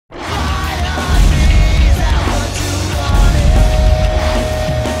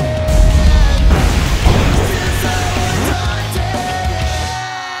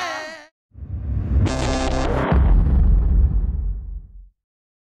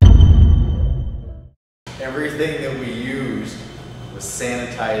Everything that we used was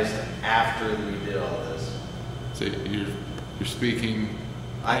sanitized after we did all this. So you're speaking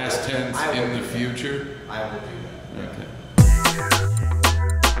past tense in the future? I will do that. Okay.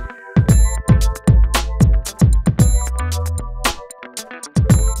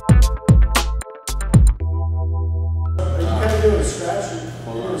 Are you kind of doing scratch?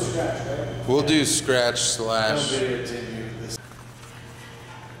 You're doing scratch, right? We'll do scratch slash.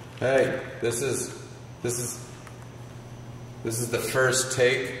 Hey, this is the first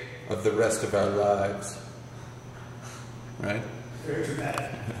take of the rest of our lives. Right? Very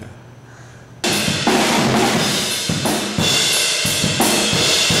dramatic.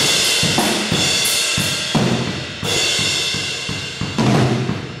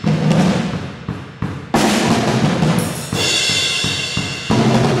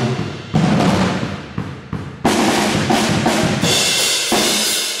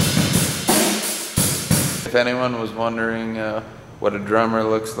 If anyone was wondering what a drummer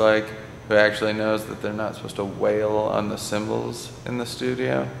looks like, who actually knows that they're not supposed to wail on the cymbals in the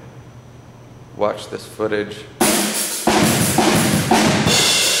studio, watch this footage.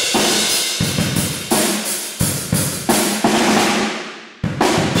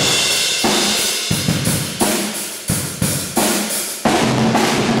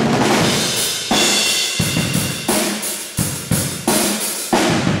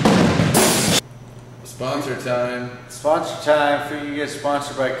 Sponsor time. Sponsor time for you. Get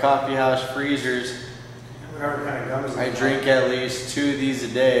sponsored by Coffee House Freezers. Whatever kind of gum is I drink at least 2 of these a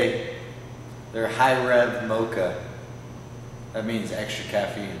day. They're high rev mocha. That means extra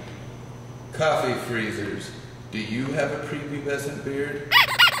caffeine. Coffee freezers. Do you have a prepubescent beard?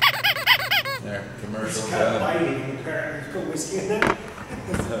 There, commercial It's kind of done. biting. There's put whiskey in there.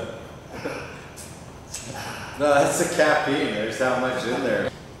 No, that's the caffeine. There's how much in there.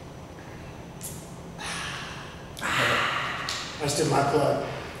 That's in my plug.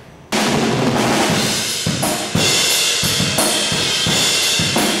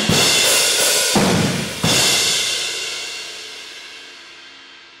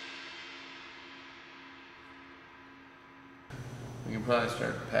 We can probably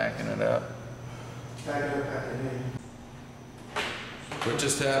start packing it up. Back it up, back it in. What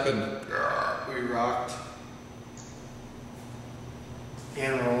just happened? We rocked.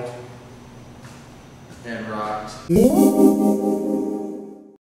 And rolled. And rocked.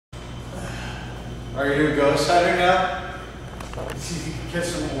 Are you a ghost hunter now? See if you can catch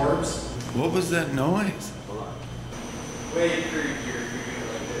some orbs. What was that noise? Hold on. Wait for your finger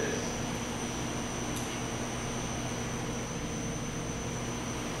like this.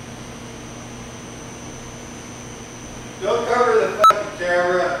 Don't cover the fucking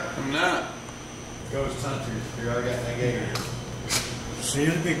camera. I'm not. Ghost hunters. You're all getting negated. So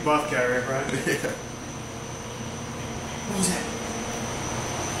you're the big buff guy, right, Brian? Yeah. What was that?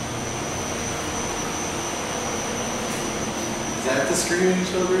 Is that the screaming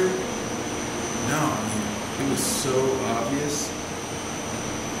children? No, I mean, it was so obvious.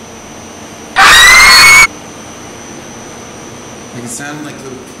 Like it sounded like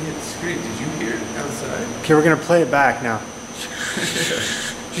little kids scream. Did you hear it outside? Okay, we're gonna play it back now.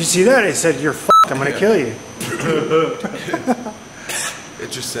 Did you see that? It said, "You're fucked. I'm gonna kill you." It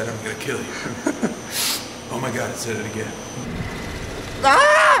just said, I'm gonna kill you. Oh my god, it said it again.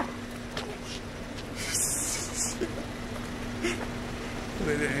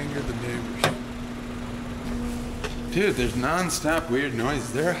 Way to anger the neighbors. Dude, there's non-stop weird noise.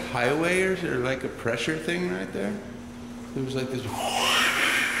 Is there a highway or like a pressure thing right there? There was like this.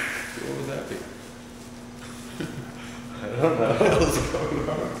 What would that be? I don't know. What the hell is going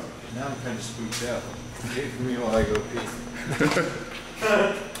on? Now I'm kind of spooked out. Wait for me while I go pee.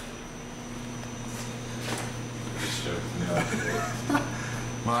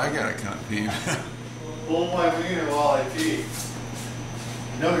 Well, I gotta kind of pee. Pull my wiener while I pee.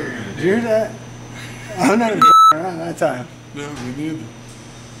 You know what you're gonna Did do. you hear that? I'm not even around that time. No, me neither.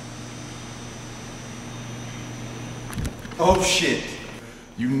 Oh shit.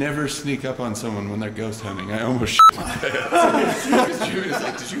 You never sneak up on someone when they're ghost hunting. I almost shit my pants. Because Jimmy was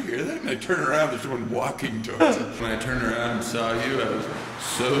like, did you hear that? And I turn around, there's someone walking towards us. When I turned around and saw you, I was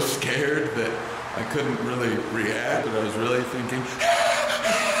so scared that I couldn't really react, but I was really thinking,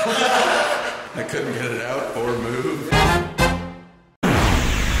 I couldn't get it out or move.